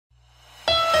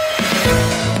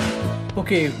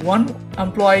Okay, one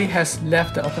employee has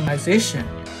left the organization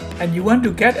and you want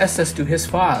to get access to his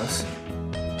files.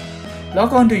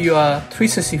 Log on to your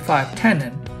 365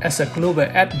 tenant as a global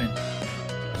admin.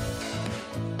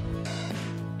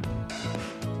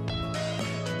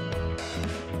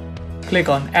 Click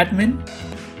on Admin,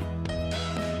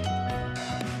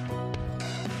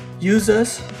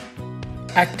 Users,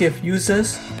 Active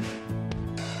Users.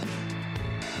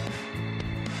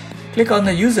 Click on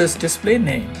the user's display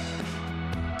name.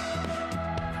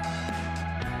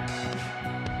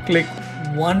 Click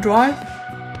OneDrive.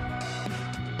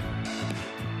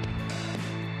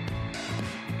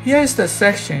 Here is the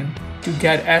section to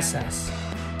get access.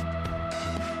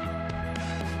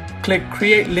 Click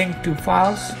Create Link to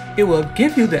Files. It will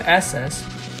give you the access.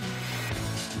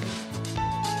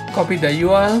 Copy the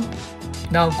URL.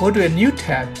 Now go to a new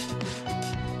tab.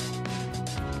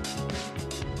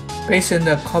 Paste in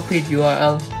the copied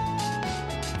URL.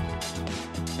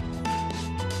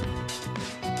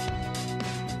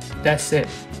 That's it.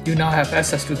 You now have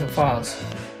access to the files.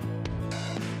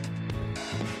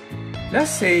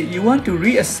 Let's say you want to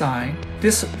reassign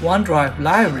this OneDrive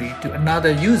library to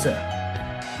another user.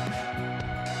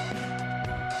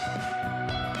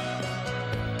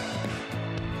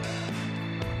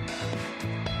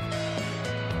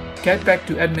 Get back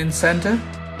to Admin Center.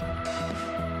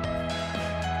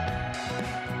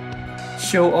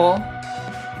 Show All.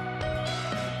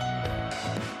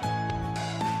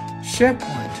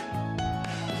 SharePoint.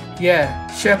 Yeah,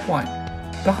 SharePoint.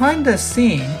 Behind the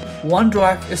scene,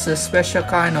 OneDrive is a special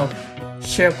kind of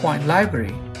SharePoint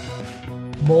library.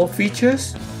 More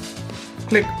features?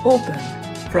 Click Open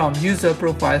from User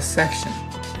Profiles section.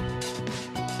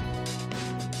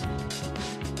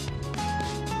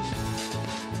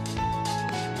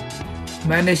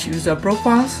 Manage user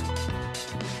profiles.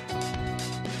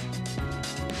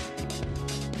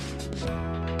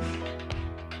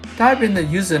 Type in the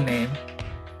username.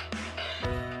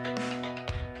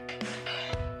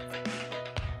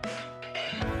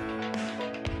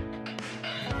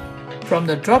 From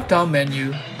the drop-down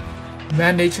menu,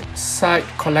 manage Site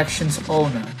Collections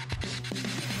Owner.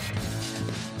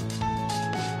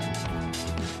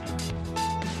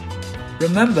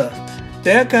 Remember,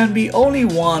 there can be only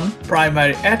one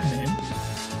primary admin,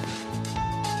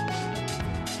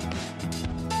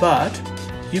 but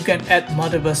you can add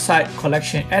multiple site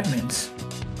collection admins.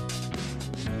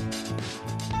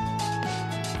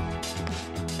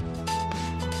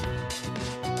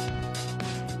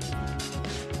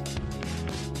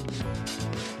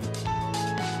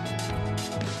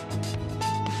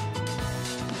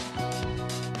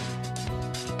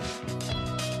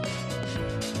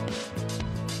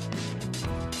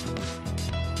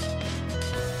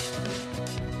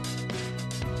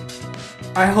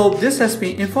 I hope this has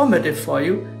been informative for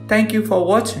you. Thank you for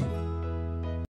watching.